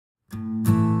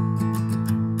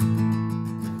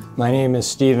My name is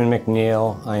Stephen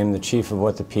McNeil. I am the Chief of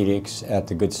Orthopedics at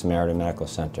the Good Samaritan Medical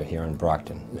Center here in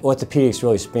Brockton. Orthopedics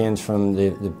really spans from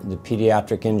the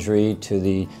pediatric injury to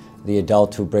the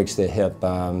adult who breaks their hip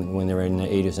when they're in their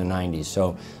 80s and 90s.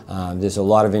 So there's a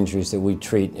lot of injuries that we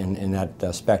treat in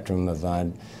that spectrum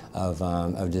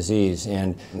of disease,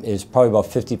 and it's probably about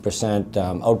 50%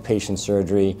 outpatient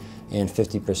surgery and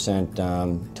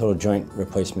 50% total joint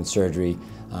replacement surgery.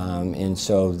 And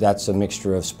so that's a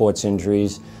mixture of sports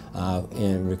injuries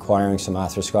and requiring some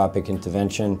arthroscopic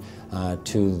intervention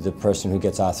to the person who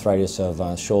gets arthritis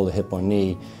of shoulder, hip, or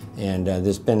knee. And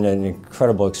there's been an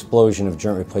incredible explosion of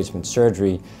joint replacement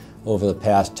surgery over the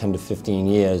past 10 to 15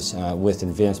 years with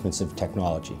advancements of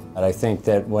technology. And I think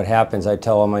that what happens, I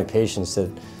tell all my patients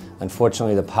that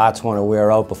unfortunately the parts want to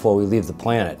wear out before we leave the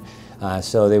planet.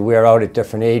 So they wear out at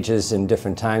different ages and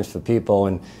different times for people,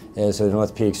 and as an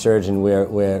orthopedic surgeon,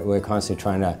 we're constantly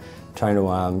trying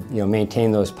to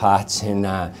maintain those parts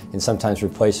and sometimes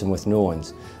replace them with new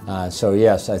ones. So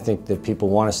yes, I think that people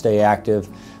want to stay active,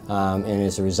 and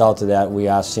as a result of that, we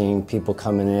are seeing people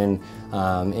coming in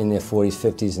their 40s,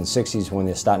 50s, and 60s when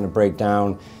they're starting to break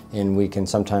down, and we can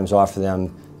sometimes offer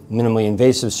them minimally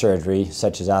invasive surgery,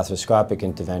 such as arthroscopic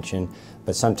intervention,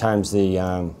 but sometimes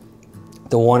the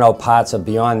worn-out parts are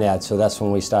beyond that, so that's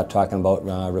when we start talking about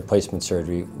replacement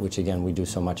surgery, which again we do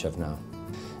so much of now.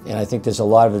 And I think there's a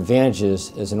lot of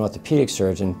advantages as an orthopedic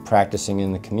surgeon practicing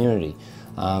in the community.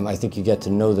 I think you get to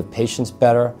know the patients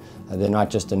better. They're not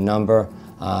just a number.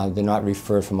 They're not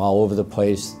referred from all over the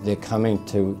place. They're coming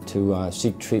to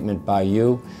seek treatment by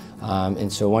you.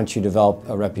 And so once you develop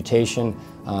a reputation,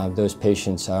 those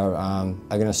patients are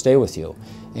going to stay with you.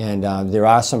 And there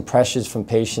are some pressures from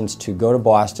patients to go to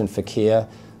Boston for care,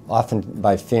 often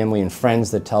by family and friends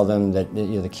that tell them that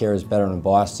the care is better in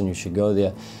Boston, you should go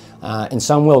there. And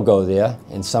some will go there,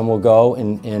 and some will go,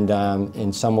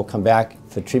 and some will come back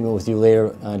for treatment with you later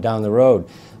down the road.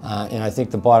 And I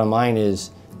think the bottom line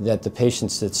is that the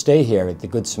patients that stay here at the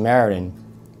Good Samaritan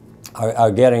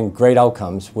are getting great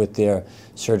outcomes with their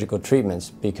surgical treatments,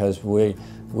 because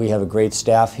we have a great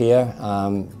staff here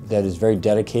that is very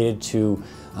dedicated to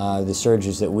the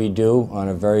surgeries that we do on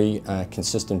a very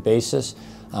consistent basis,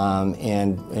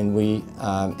 and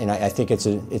I think it's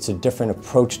a different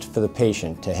approach for the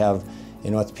patient to have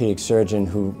an orthopedic surgeon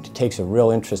who takes a real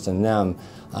interest in them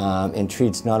and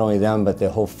treats not only them but their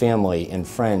whole family and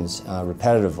friends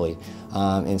repetitively,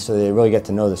 and so they really get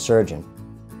to know the surgeon.